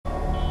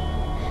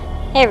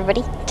Hey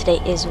everybody, today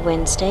is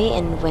Wednesday,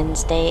 and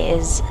Wednesday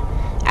is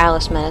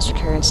Alice Madness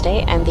Recurrence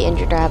Day. I'm the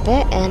Injured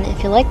Rabbit, and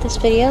if you like this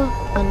video,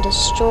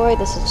 undestroy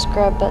the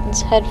subscribe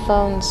buttons,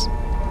 headphones,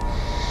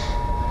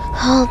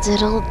 all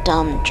diddle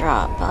dum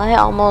drop. I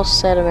almost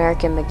said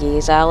American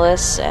McGee's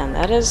Alice, and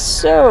that is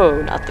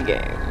so not the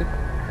game.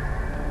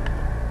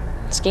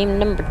 It's game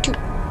number 2.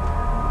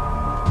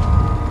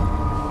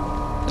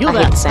 You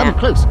there, come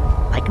close.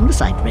 I can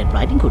recite Red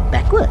Riding Hood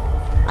backward.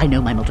 I know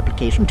my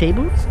multiplication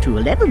tables, 2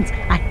 11s.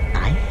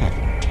 I have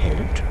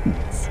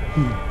intelligence.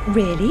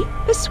 Really?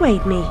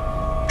 Persuade me.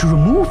 To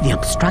remove the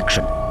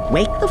obstruction,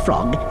 wake the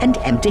frog and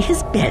empty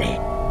his belly.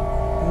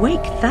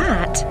 Wake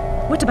that?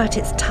 What about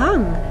its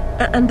tongue?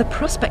 And the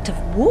prospect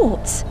of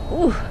warts?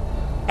 Ooh.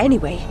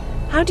 Anyway,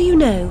 how do you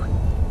know?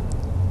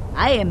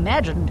 I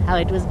imagined how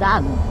it was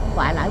done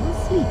while I was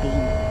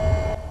sleeping.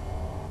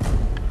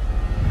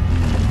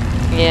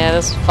 Yeah,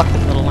 this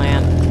fucking little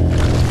land.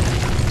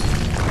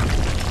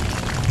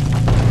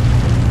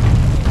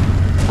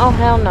 Oh,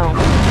 hell no.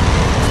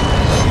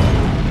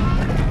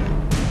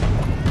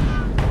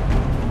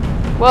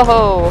 Whoa,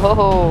 ho,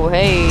 ho,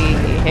 hey,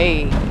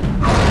 hey.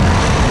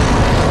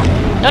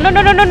 No, no,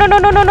 no, no, no, no, no,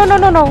 no, no, no, no,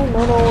 no, no,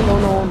 no, no,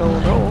 no, no,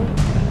 no.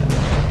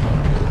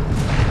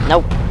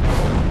 Nope.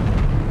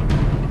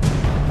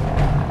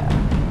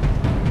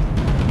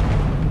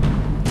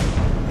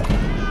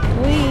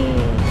 Whee.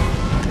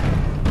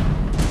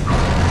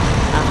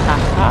 Ah, ha,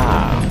 ha.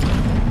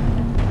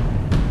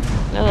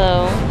 Hello.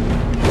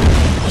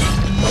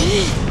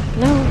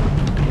 No.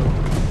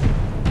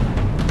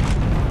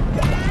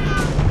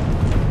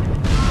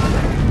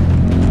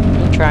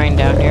 I'm trying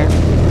down here.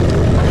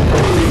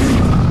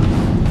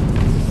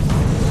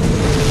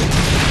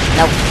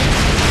 Nope.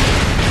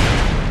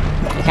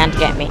 You can't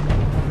get me.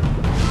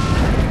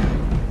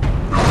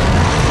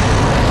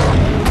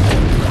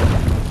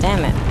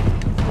 Damn it.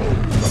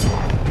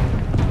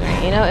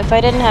 Alright, you know, if I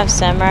didn't have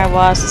samurai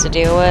wasps to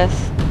deal with,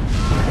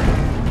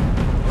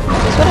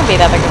 this wouldn't be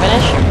that big of an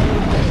issue.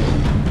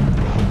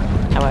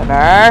 However,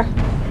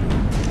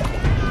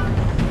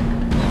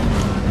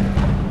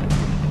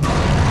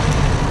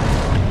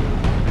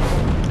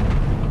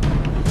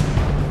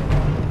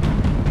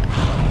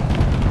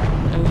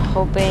 I'm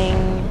hoping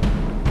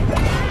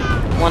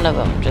one of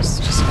them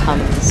just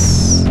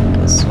comes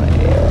this way.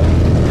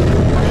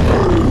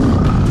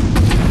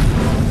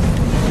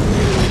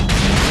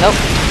 Nope.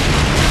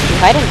 You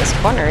hide in this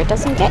corner, it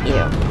doesn't get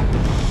you.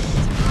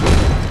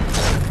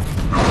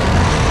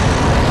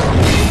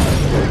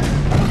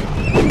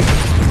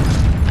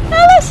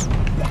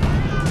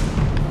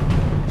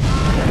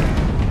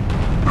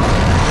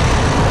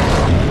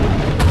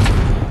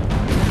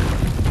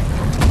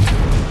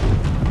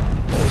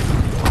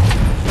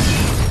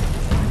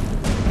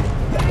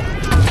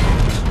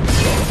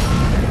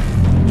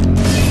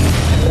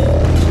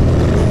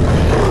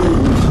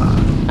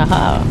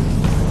 Haha.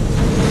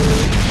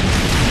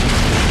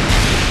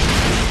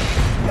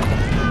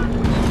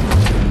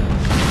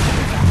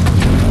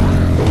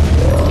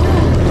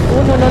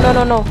 Oh, no, no, no,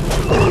 no, no.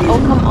 Oh,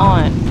 come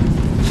on.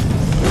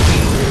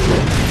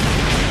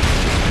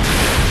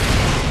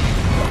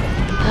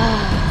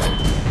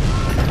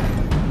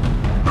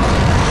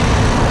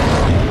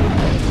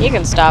 You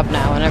can stop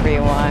now whenever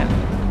you want.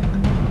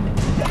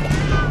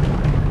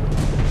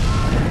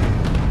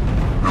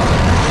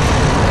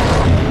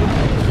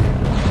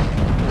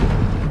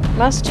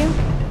 Must you?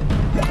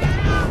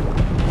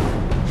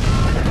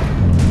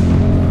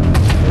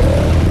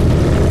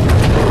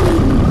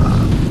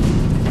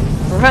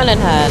 Run and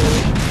hide.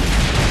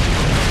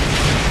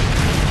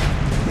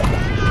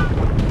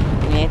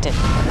 Yeah, it did.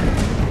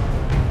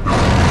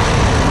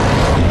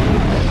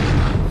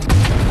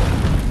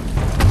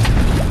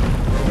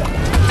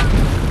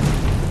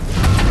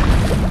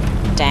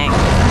 Dang.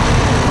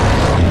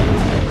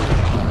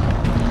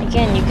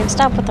 Again, you can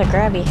stop with the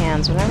grabby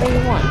hands whenever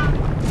you want.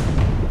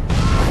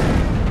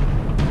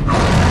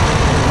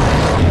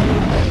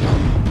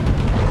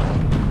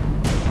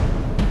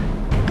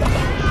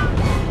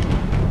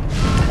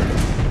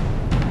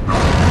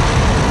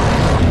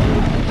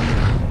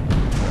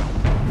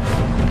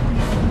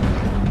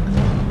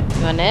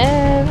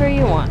 Whenever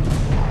you want.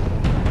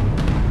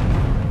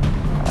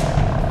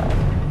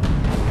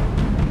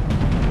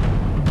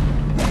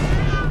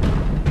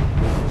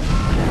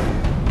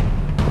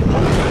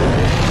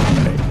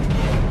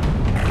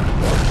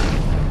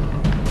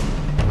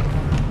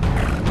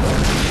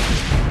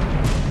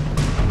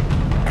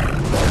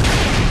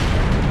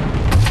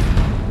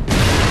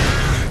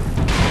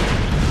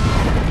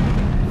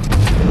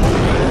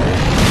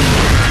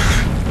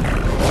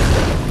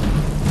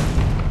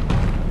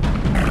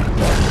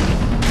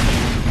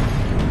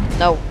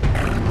 No.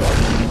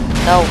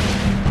 No.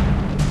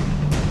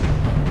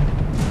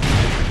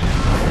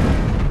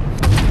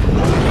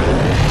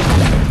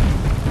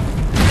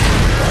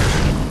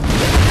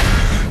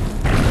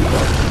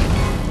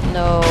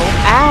 No.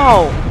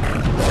 Ow!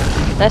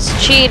 That's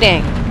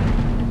cheating.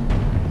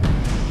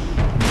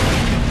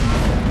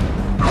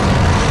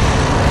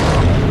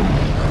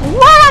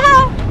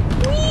 Wow!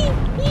 Wee!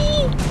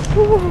 Wee!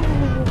 Ooh.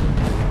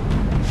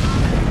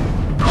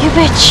 You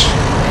bitch!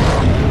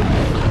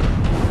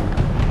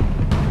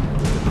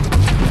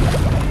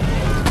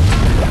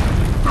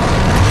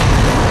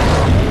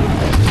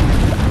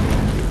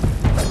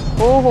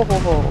 Oh, ho, ho,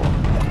 ho.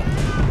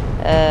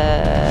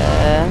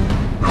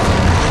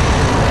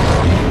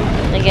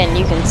 Again,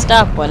 you can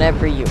stop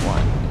whenever you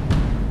want.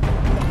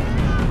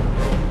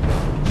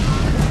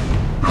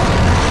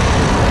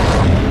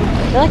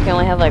 I feel like I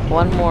only have like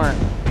one more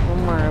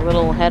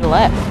little head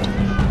left.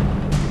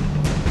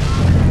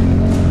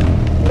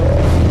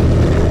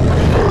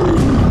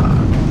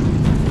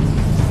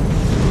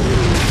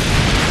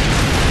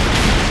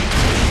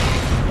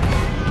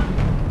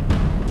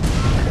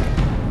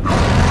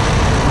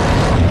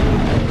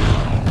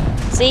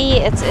 See,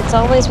 it's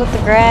always with the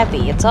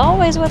grabby. It's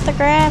always with the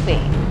grabby.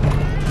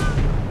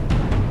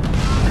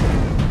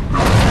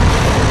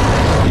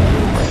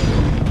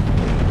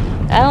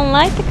 I don't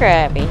like the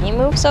grabby. He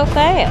moves so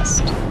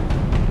fast.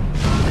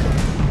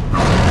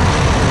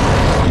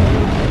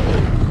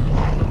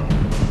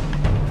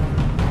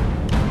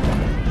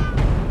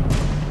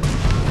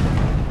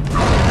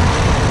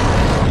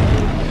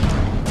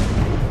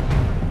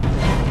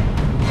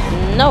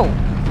 No.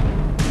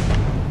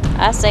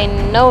 I say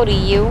no to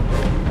you.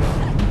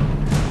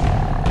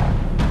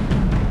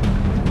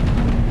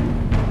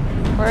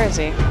 Where is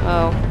he?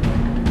 Oh.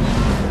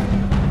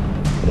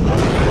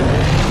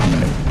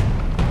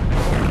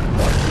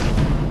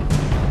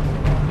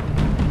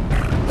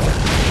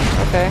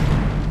 Okay.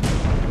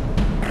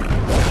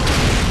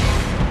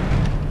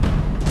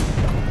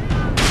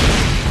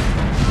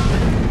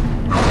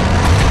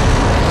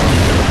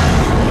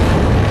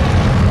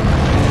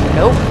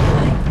 Nope.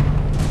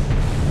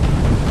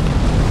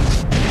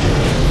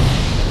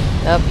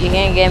 Nope, you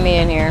can't get me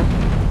in here.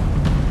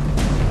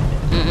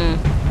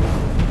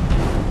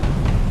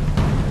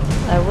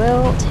 I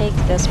will take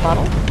this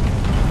bottle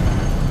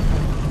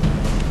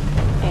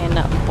and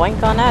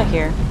boink on out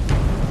here.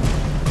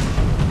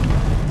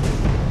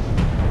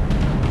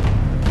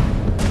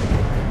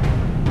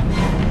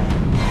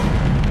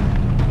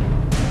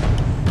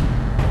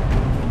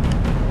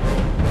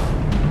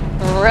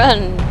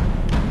 Run!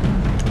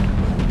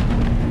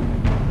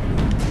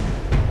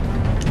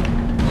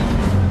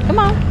 Come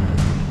on!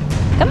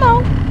 Come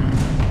on!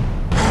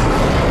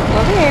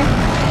 Over here.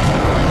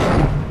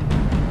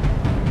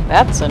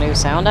 That's a new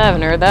sound. I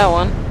haven't heard that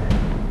one.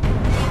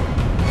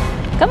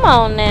 Come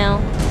on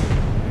now.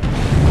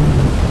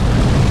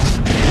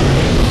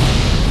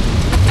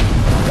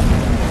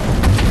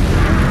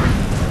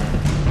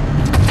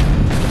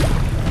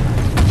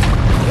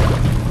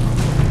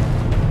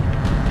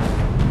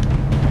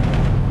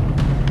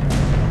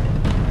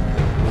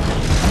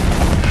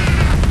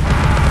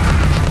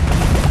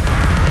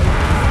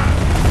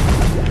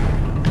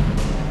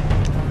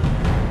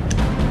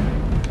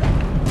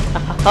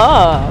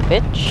 Oh,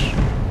 bitch.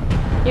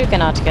 You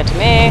cannot get to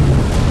me.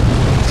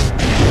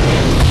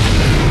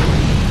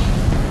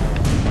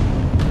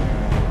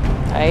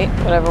 Alright,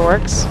 whatever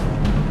works.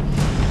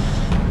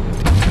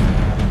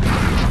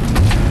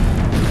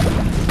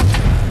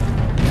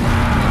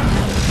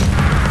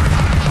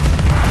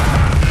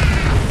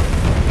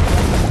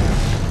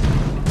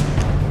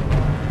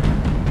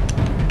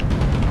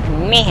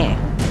 Meh.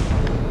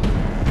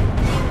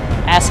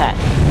 Asshat.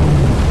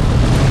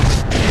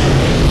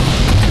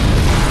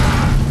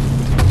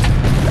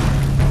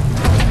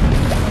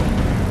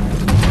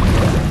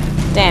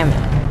 Damn it.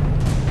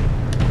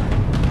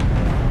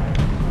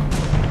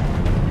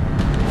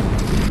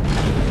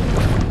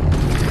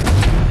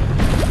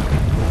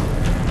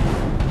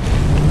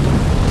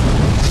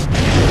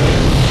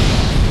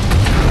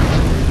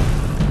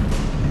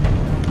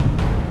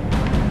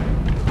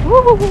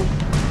 Woo-hoo-hoo.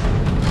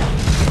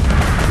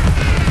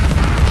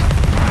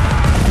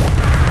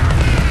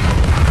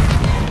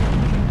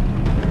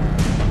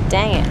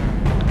 Dang it.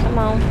 Come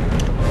on.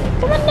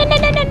 Come on, no, no,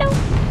 no, no, no.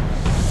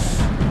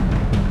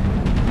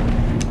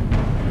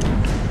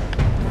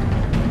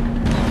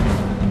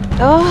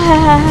 Oh, ha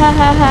ha ha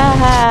ha ha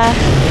ha.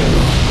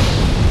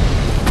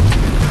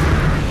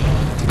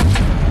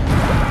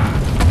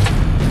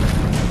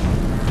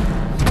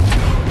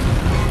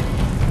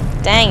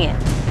 Dang it.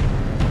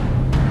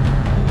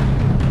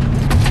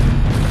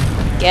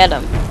 Get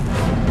him.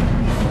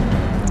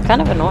 It's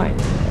kind of annoying.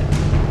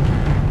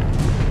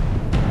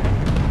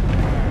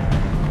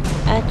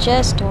 I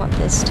just want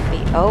this to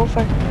be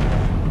over.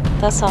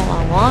 That's all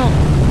I want.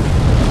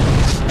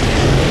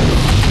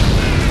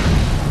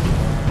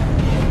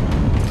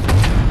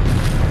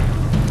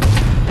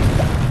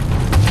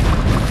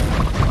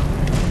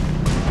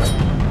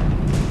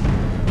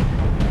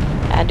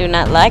 I do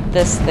not like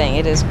this thing.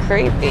 It is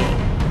creepy.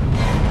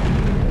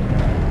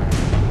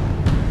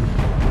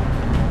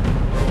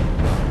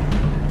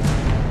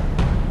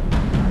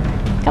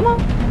 Come on.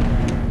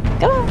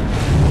 Come on.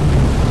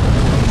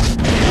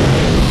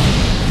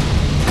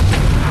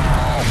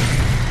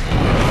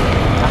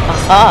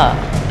 Aha.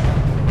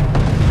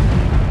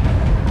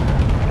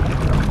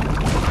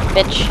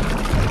 Bitch.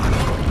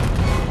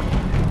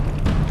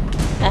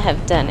 I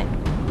have done it.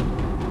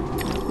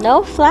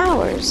 No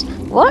flowers.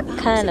 What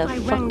kind of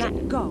If I rang fucking...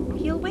 that gong,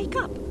 he'll wake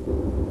up.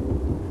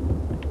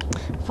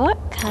 What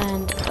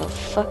kind of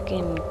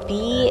fucking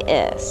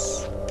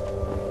BS?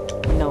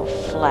 No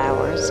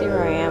flowers. Here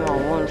I am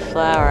on one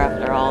flower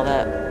after all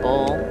that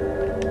bull.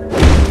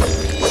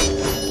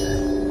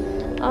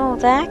 Oh,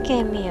 that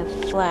gave me a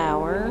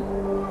flower.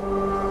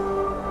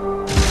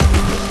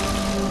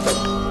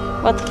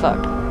 What the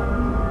fuck?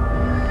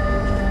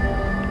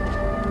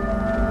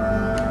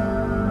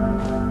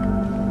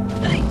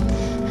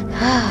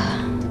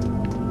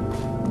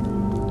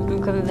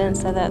 I'm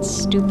convinced that that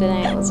stupid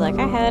ant was like,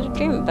 I had a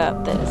dream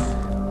about this.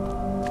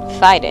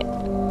 Fight it.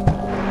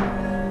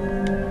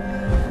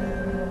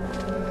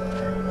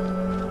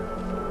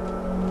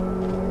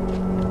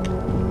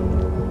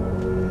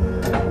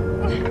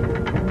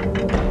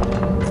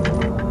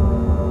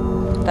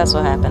 That's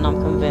what happened,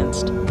 I'm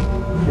convinced.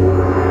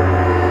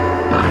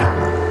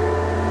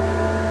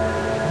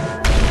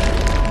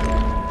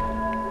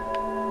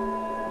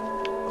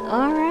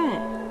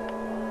 Alright.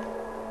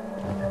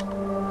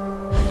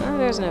 Oh,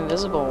 there's an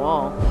invisible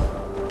wall.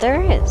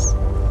 There is.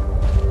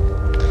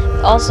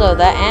 Also,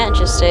 that ant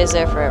just stays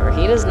there forever.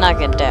 He does not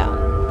get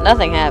down.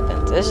 Nothing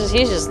happens.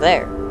 He's just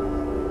there.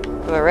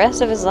 For the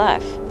rest of his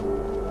life.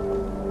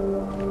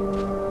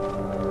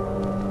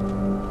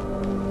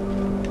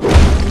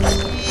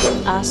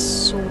 I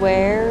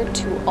swear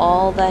to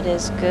all that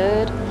is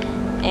good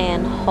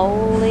and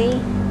holy,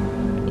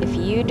 if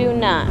you do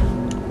not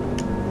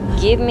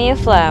give me a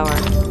flower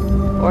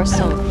or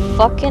some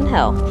fucking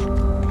health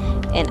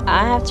and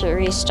I have to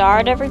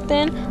restart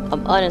everything,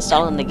 I'm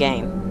uninstalling the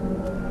game.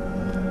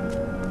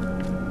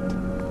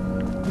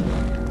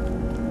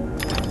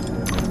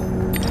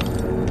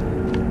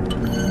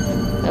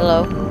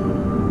 Hello.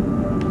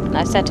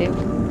 Nice tattoo.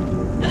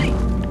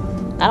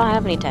 I don't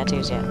have any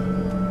tattoos yet.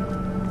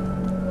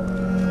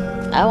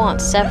 I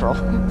want several.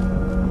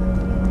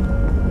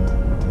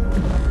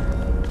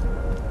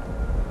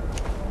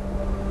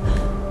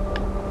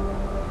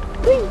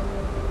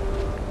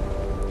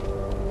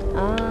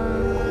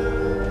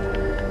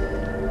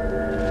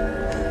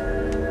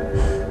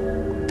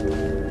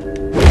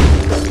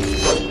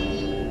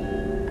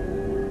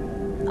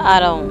 I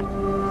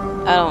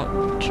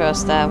don't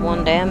trust that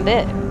one damn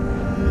bit.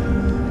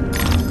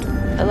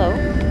 Hello.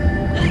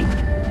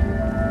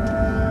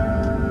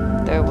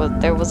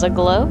 There was a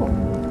glow.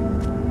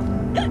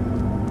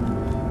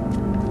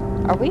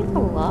 Are we in the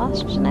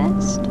Wasp's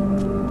Nest?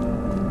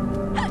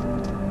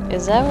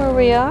 Is that where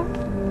we are?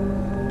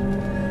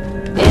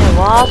 In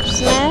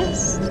Wasp's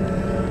Nest?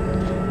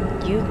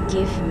 You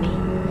give me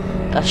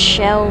a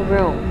shell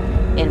room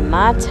in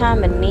my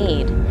time of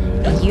need,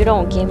 and you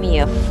don't give me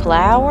a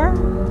flower?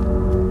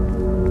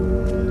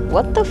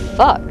 What the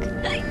fuck?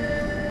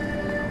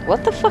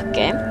 What the fuck,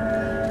 game?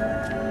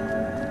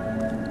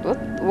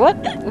 What?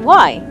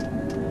 Why?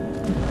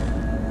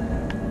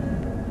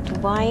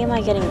 Why am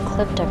I getting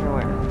clipped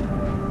everywhere?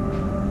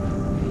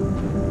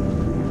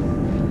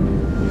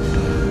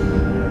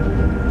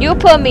 You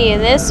put me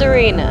in this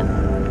arena.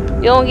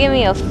 You don't give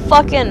me a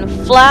fucking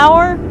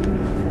flower?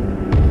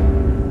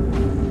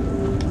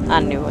 I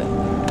knew it.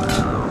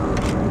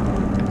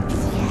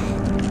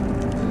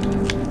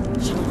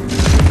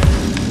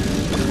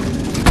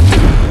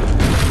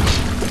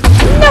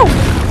 No!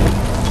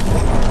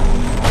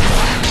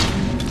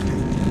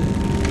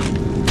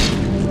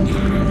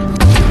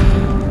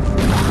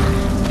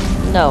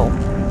 No.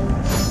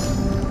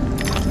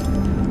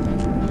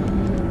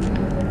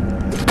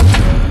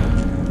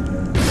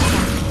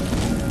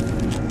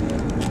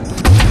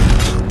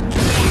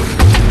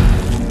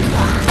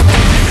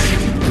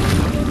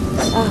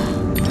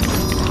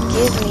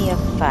 Give me a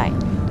fight.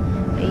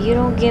 You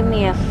don't give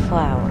me a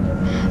flower.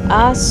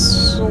 I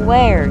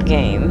swear,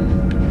 game.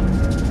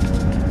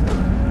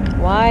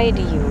 Why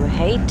do you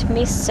hate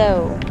me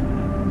so?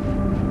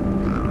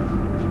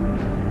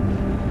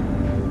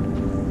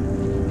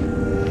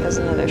 There's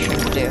another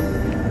shrimp to do.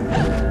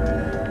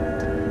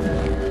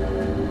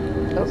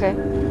 Okay.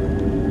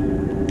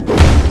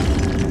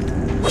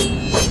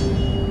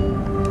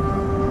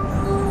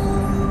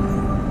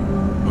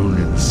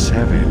 Only the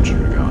savage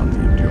regard the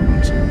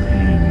endurance of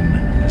pain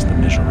as the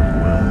measure of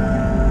worth.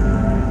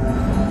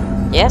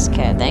 Yes,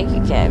 cat. Thank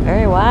you, cat.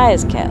 Very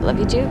wise, cat. Love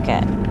you too,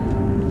 cat.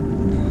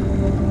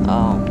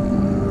 Oh.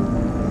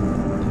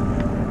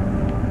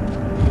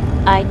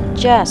 I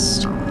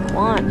just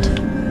want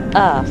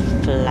a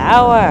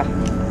flower.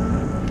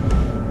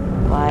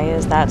 Why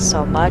is that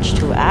so much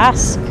to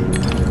ask?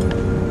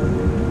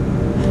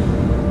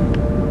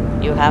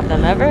 You have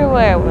them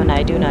everywhere when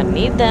I do not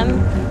need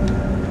them.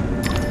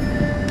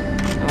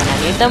 And when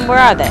I need them, where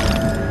are they?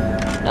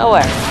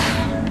 Nowhere.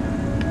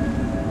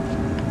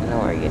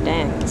 Nowhere, you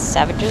dang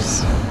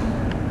savages.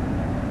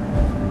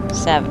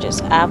 Savages.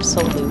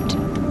 Absolute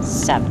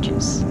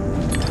savages.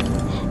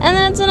 And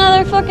that's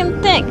another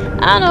fucking thing.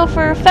 I know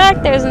for a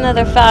fact there's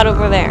another fight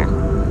over there.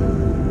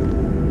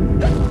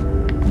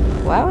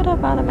 Why would I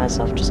bother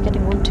myself just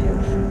getting one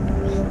tooth?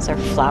 Is there a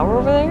flower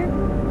over there?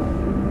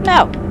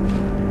 No.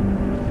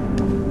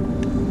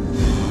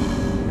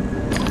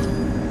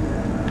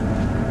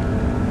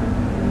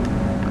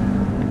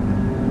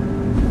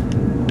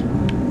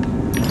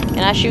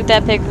 I shoot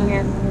that pig from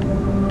here?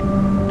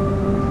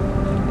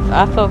 If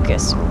I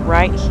focus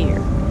right here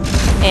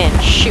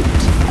and shoot.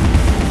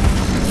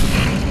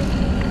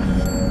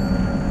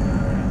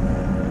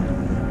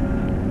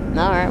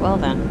 Alright, well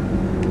then.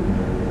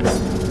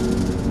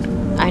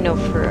 I know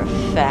for a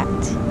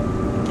fact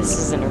this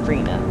is an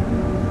arena.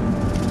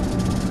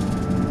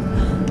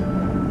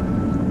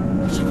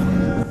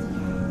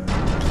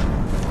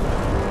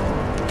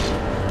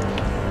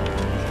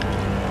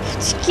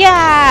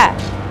 Yeah!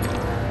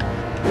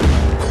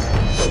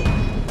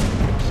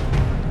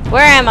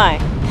 Where am I?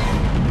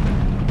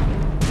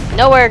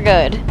 Nowhere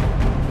good.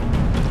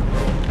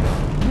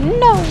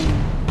 No.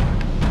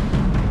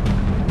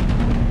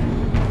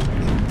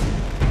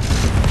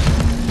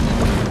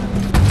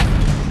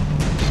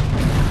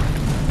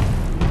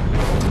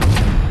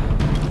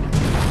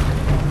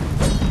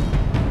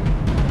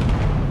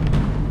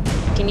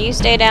 Can you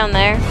stay down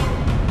there?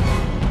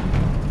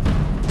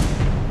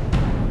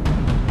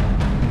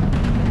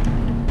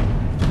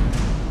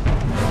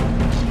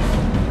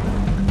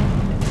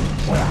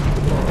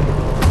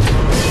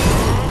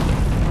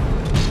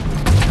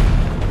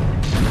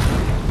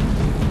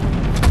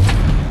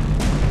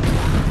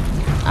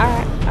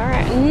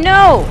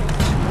 No!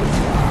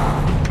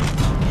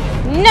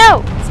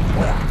 No!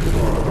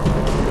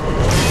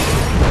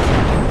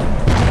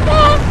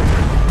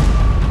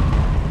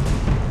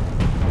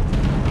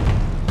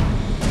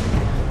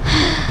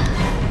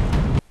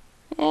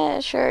 Yeah,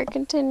 sure,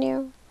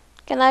 continue.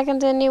 Can I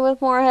continue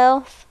with more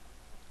health?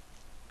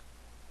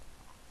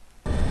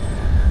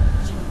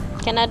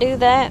 Can I do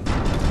that?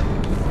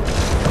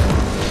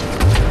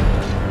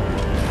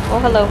 Oh,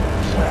 hello.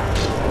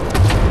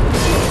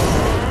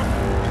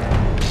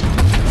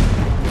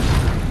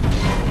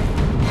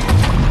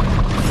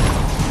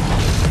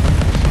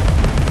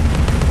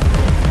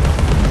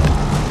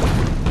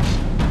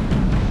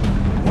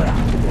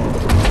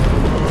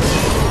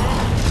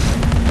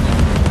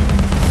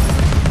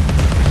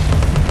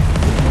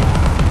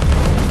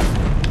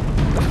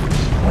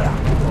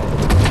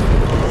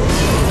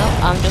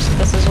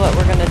 This is what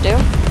we're gonna do.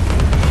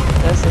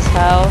 This is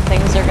how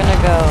things are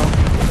gonna go.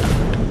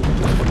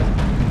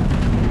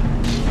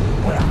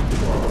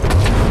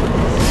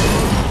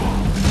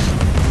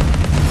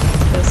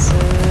 This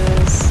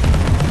is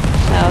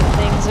how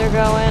things are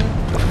going.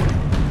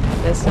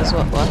 This is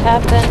what will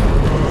happen.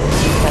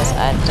 Because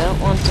I don't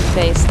want to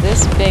face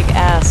this big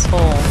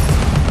asshole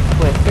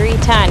with 3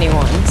 tiny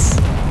ones.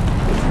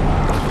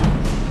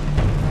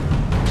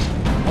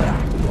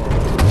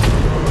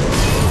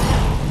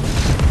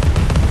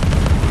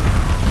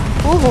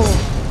 Ooh.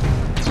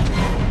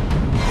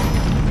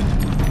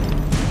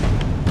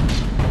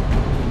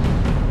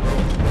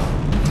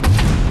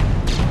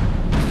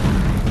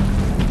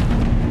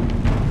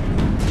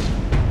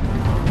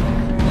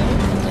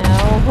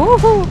 Now,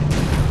 woohoo!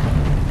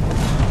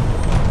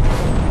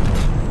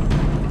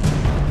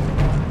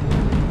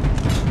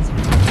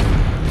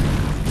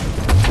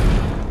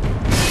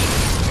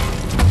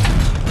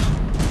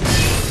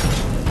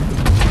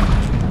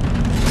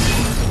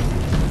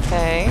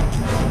 Okay.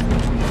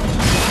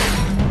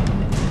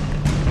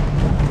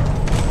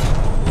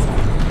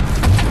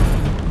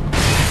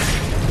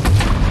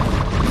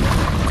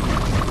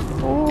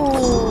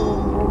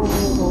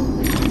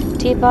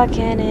 Teapot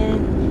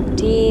cannon,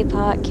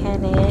 teapot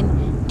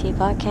cannon,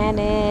 teapot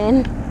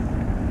cannon,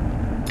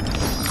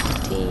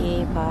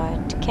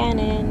 teapot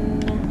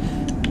cannon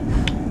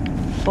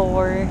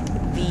for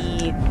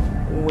the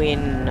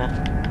win.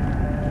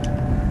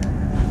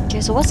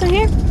 Okay, so what's in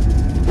here?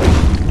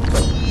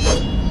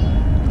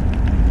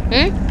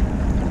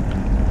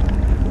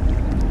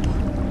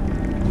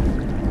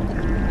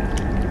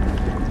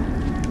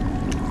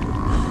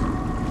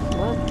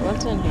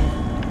 What's in here?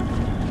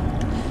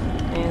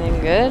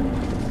 Anything good?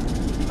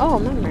 Oh,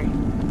 memory.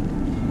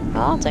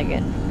 Well, I'll take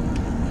it.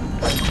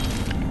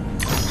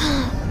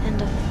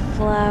 And a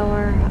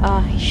flower. Oh,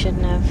 he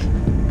shouldn't have.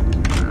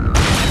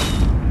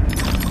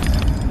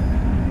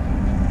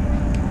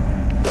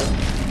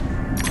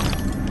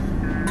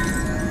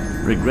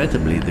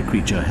 Regrettably, the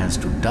creature has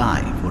to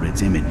die for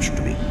its image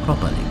to be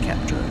properly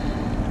captured.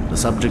 The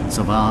subjects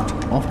of art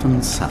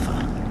often suffer.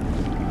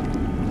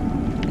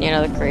 You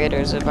know, the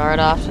creators of art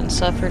often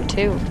suffer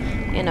too.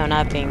 You know,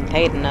 not being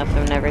paid enough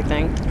and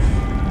everything.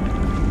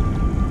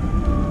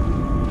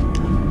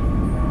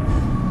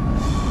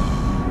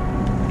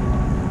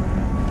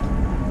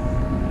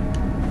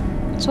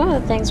 It's one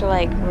of the things where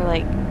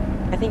like,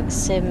 I think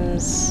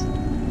Sims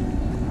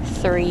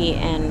 3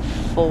 and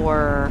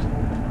 4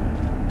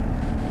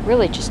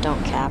 really just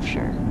don't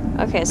capture.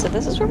 Okay, so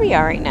this is where we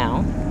are right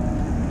now.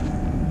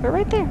 We're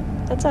right there.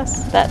 That's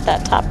us.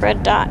 That top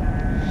red dot.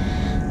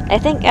 I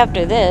think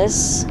after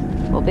this,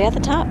 we'll be at the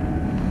top.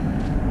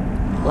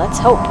 Let's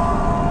hope.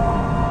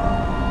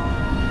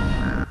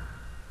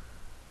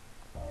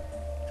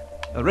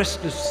 A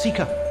restless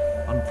seeker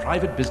on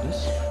private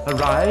business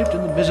arrived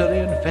in the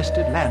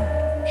misery-infested land.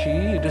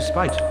 She,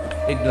 despite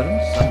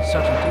ignorance,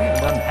 uncertainty,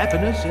 and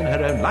unhappiness in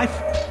her own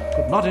life,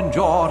 could not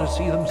endure to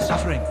see them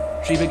suffering.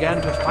 she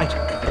began to fight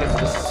against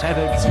the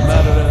savage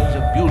murderers,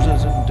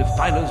 abusers, and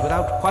defilers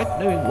without quite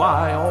knowing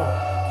why or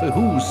for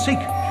whose sake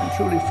she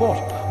truly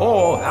fought,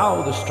 or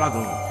how the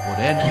struggle would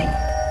end.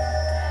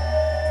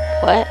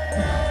 What?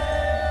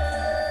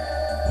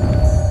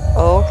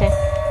 Oh, okay.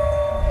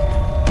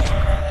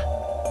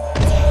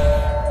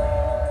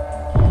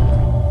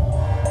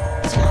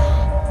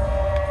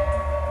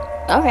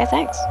 Okay,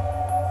 thanks.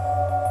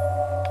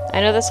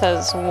 I know this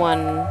has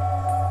one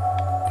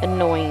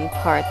annoying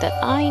part that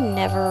I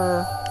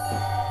never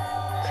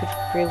could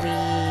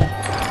really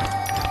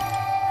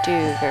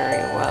do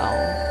very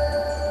well.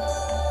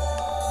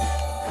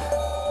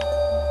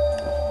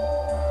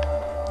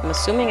 I'm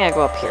assuming I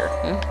go up here.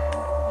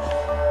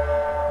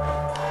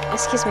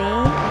 Excuse me.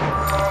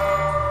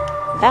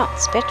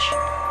 Bounce, bitch.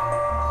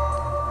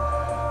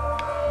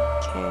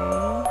 Okay.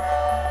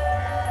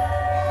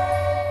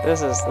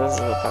 This is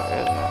the part,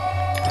 isn't it?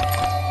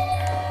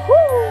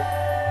 Woo!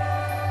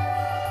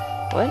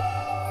 What?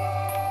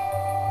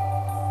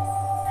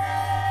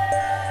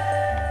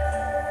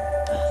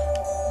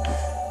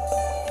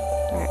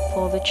 Alright,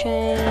 pull the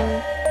chain.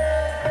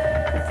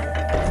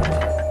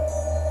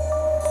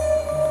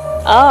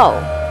 Oh!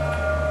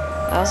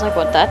 I was like,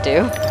 what'd that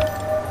do?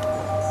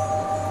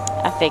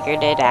 I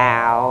figured it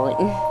out.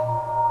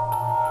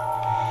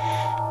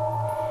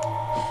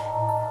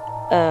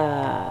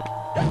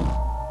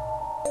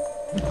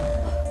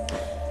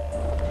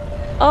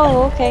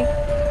 Oh, okay.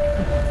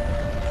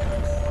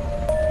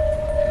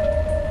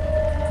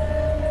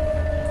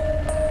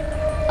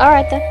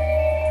 Alright then.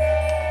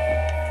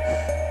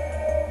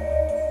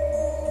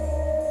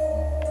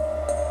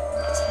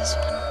 What's this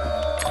one?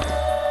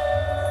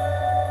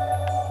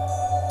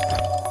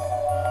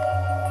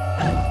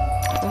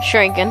 I'm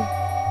shrinking.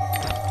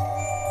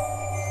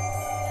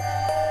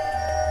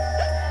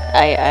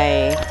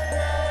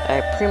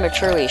 I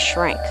prematurely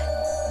shrank.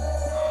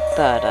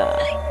 But,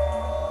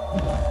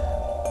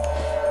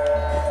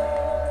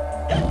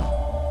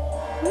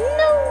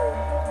 no!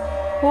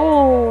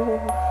 Oh!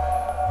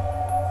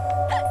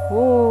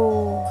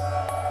 Oh!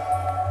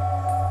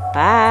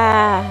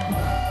 Ah!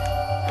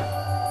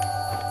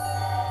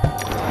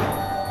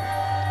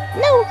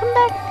 No, come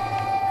back!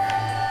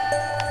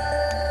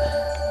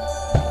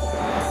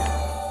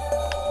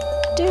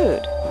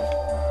 Dude.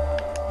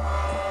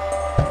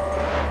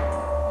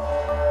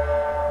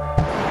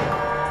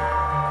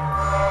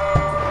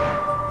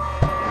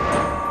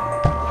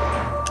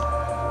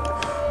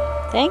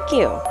 Thank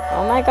you.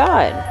 Oh my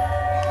god.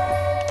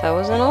 That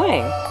was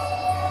annoying.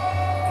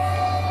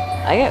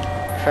 I get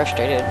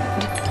frustrated.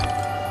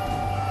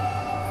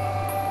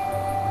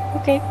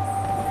 Okay.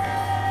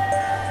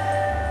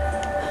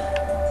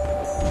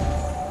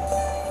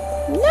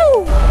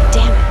 No!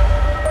 Damn it.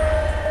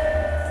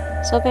 I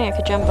was hoping I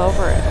could jump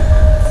over it.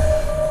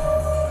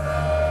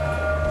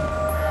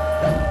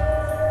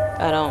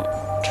 I don't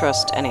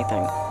trust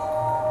anything.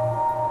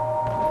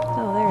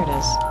 Oh, there it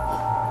is.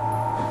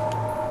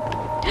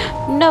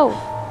 No!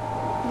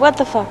 What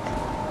the fuck?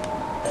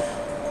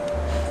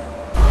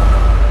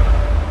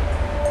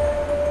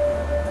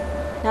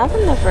 Not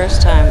from the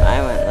first time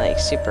I went, like,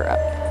 super up.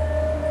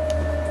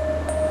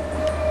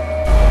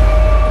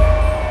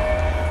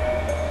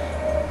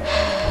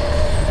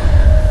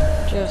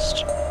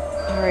 Just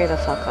hurry the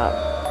fuck up.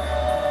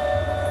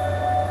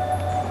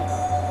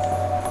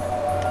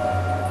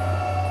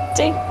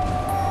 See?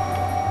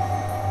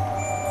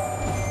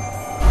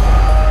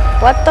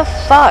 What the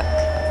fuck?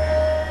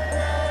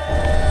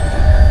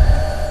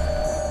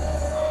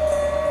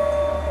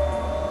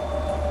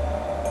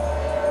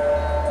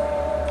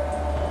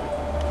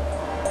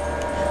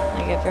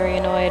 I get very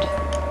annoyed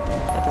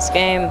at this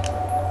game.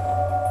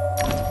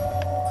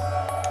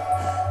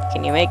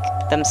 Can you make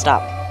them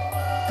stop?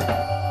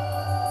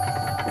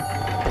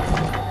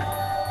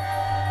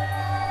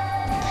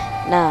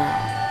 No.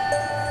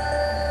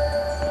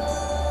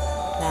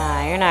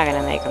 Nah, you're not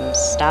gonna make them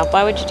stop.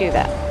 Why would you do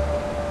that?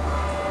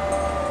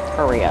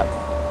 Hurry up.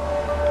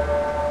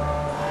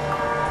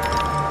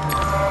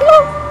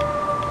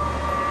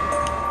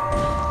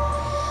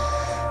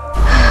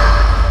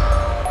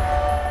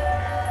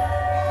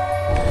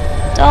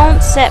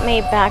 Don't set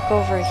me back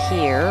over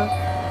here.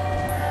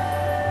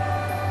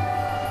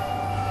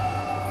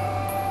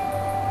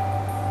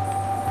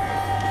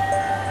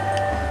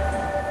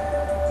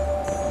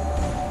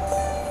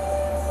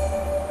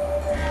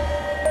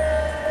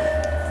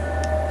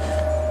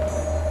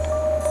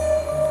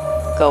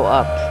 Go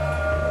up.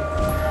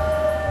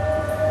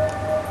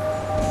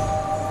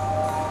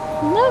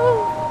 No.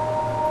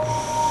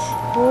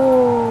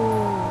 Ooh.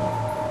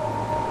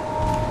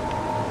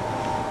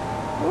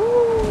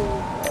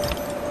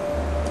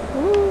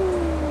 Ooh.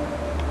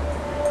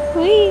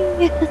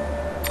 Whee.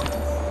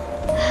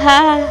 Ha.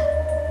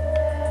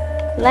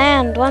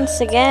 Land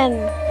once again.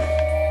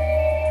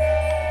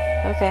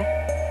 Okay.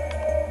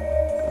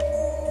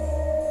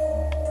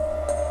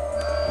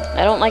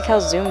 I don't like how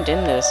zoomed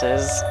in this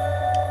is.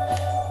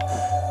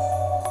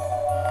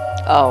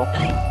 Oh.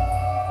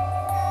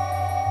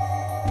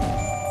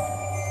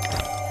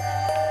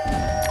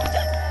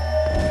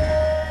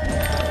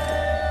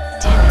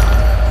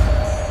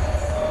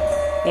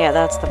 Yeah,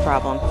 that's the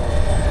problem.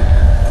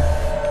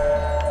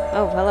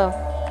 Oh, hello.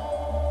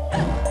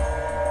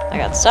 I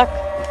got stuck.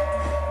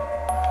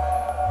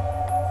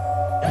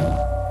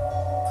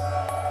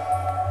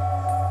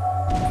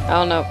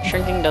 Oh no,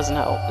 shrinking doesn't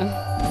help.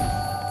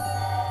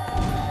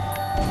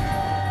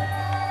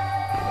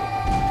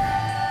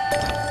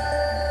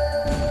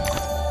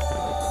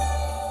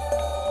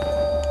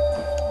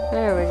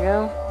 There we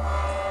go.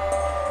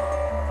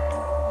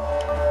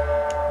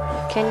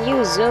 Can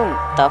you zoom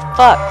the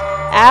fuck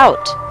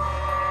out?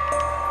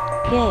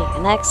 Yay,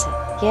 an exit.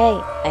 Yay,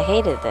 I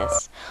hated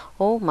this.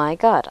 Oh my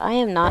god, I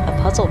am not a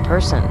puzzle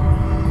person.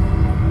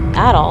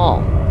 At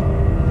all.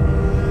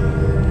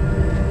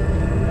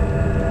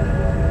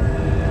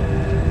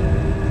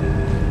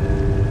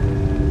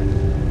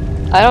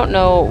 I don't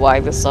know why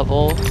this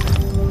level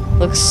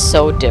looks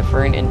so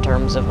different in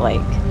terms of, like,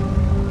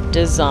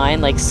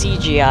 design. Like,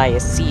 CGI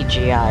is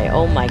CGI.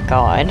 Oh my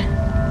god.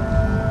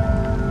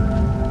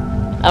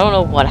 I don't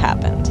know what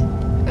happened.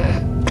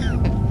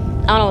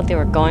 I don't know what they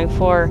were going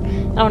for.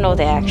 I don't know what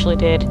they actually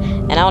did.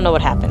 And I don't know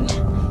what happened.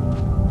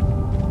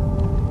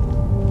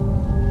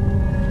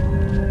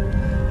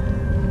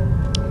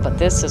 But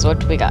this is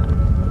what we got.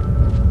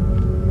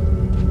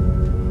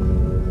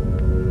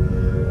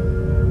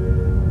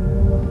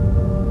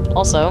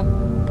 Also,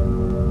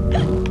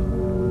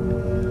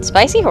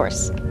 Spicy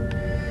Horse.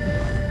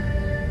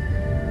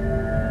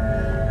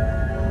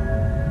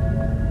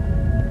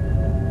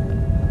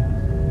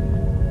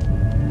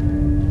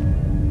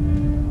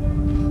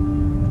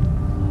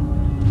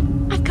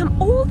 I've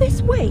come all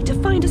this way to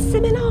find a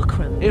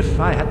simulacrum. If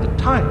I had the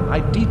time,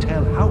 I'd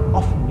detail how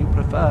often you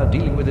prefer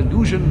dealing with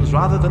illusions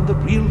rather than the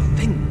real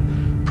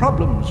thing.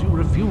 Problems you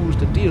refuse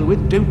to deal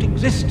with don't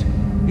exist.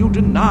 You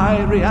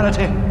deny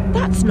reality.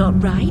 That's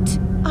not right.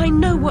 I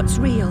know what's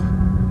real.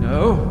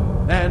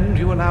 No, and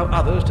you allow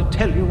others to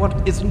tell you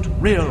what isn't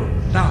real.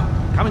 Now,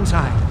 come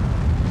inside.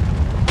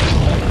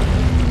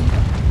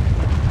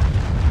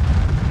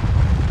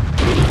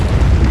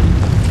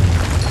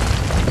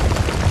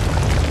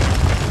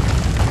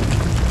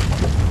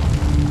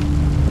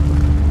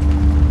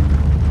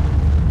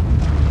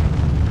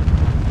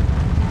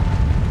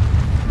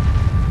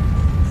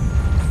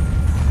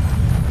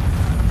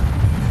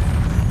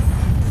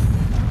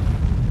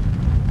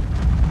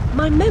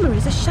 My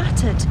memories are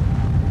shattered.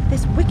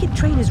 This wicked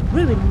train has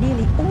ruined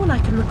nearly all I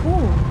can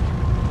recall.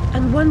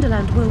 And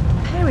Wonderland will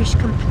perish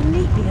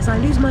completely as I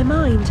lose my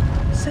mind.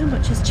 So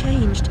much has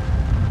changed.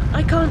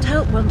 I can't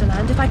help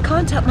Wonderland if I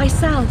can't help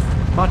myself.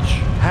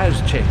 Much has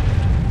changed,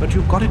 but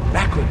you've got it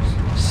backwards.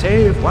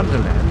 Save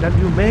Wonderland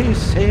and you may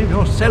save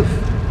yourself.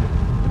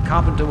 The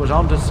carpenter was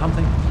onto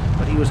something,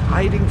 but he was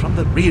hiding from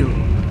the real.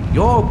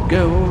 Your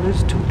goal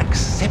is to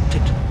accept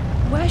it.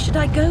 Where should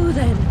I go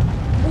then?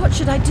 What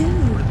should I do?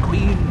 The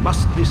Queen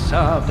must be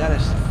served,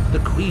 Alice. The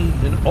Queen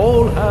in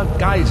all her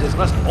guises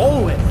must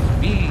always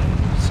be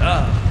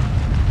served.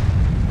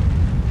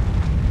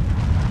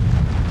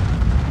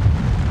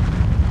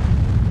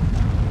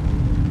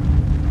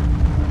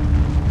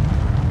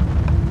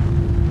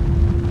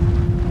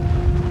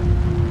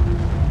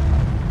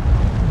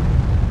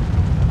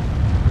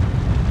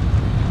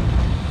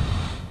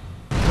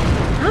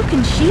 How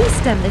can she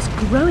stem this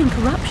growing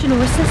corruption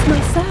or assess my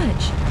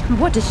search?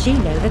 What does she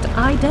know that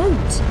I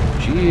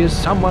don't? She is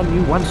someone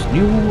you once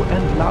knew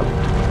and loved.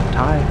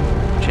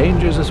 Time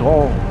changes us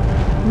all.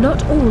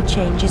 Not all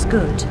change is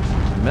good.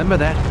 Remember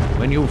that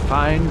when you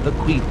find the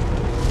Queen.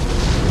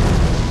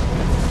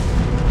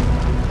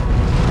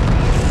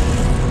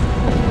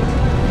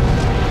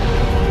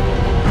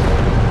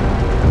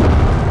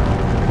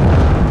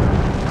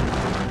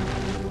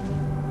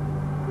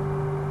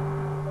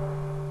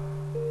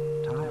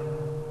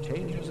 Time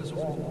changes us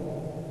all.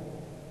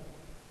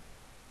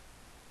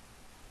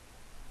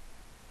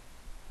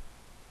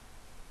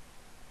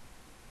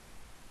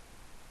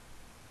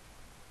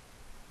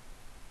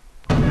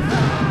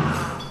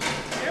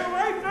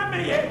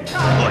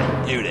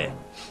 You there.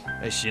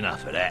 That's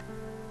enough of that.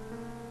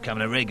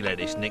 Coming a regular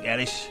this, Nick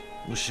Alice.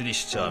 What's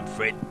this time,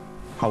 Fred?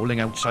 Howling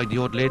outside the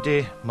old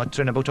lady,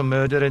 muttering about a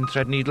murder in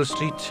Threadneedle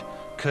Street,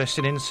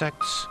 cursing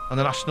insects on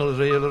the National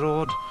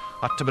Railroad.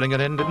 Had to bring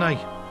her in, didn't I?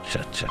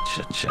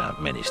 Shut,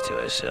 menace to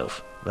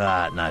herself.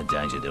 But no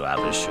danger to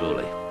others,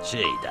 surely.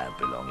 She don't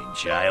belong in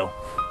jail.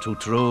 Too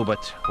true,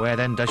 but where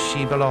then does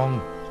she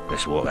belong?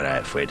 Let's walk her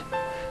out, Fred.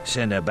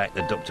 Send her back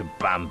to Dr.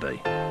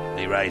 Bambi.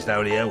 He raised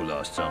holy hell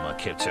last time I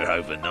kept her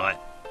overnight.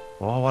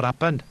 Oh, what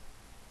happened?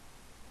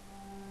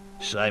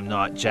 Same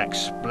night Jack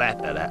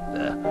Splatter,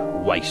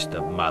 that waste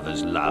of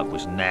mother's love,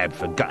 was nabbed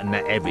for gutting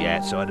that heavy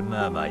outside a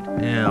mermaid.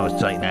 Yeah, I was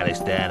taking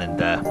Alice down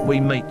and we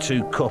meet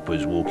two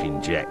coppers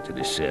walking Jack to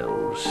the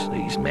cells.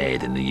 He's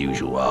mad than the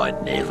usual I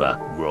never.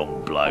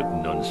 Wrong bloke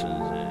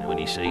nonsense when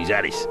he sees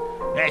Alice.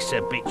 That's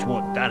the bitch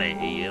what done it,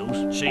 he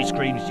yells. She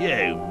screams,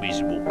 you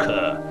miserable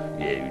cur,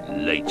 you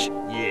leech,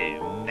 you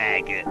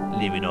maggot,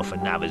 living off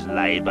another's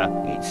labour,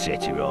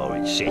 etc.,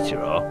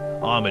 etc.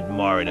 I'm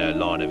admiring her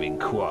line of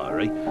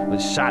inquiry, but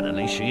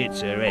suddenly she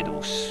hits her head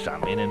or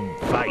something and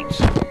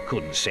faints.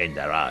 Couldn't send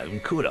her home,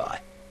 could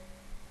I?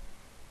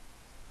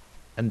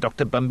 and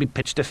Dr. Bumby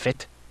pitched a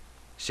fit.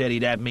 Said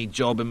he'd have me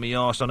jobbing me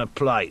arse on a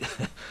plate.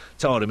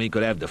 Told him he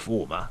could have the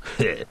former.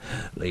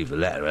 Leave the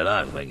latter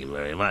alone, thank you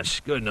very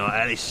much. Good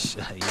night, Alice.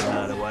 You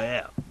know the way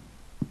out.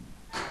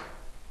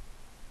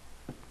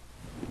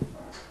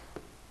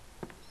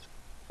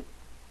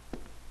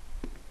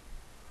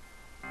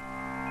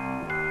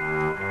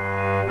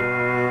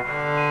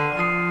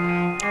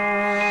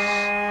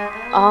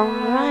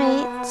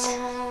 Alright,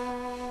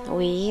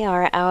 we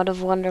are out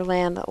of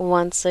Wonderland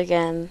once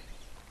again,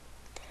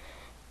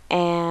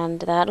 and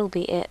that'll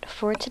be it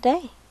for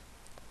today.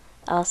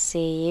 I'll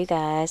see you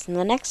guys in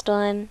the next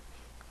one.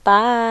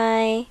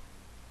 Bye!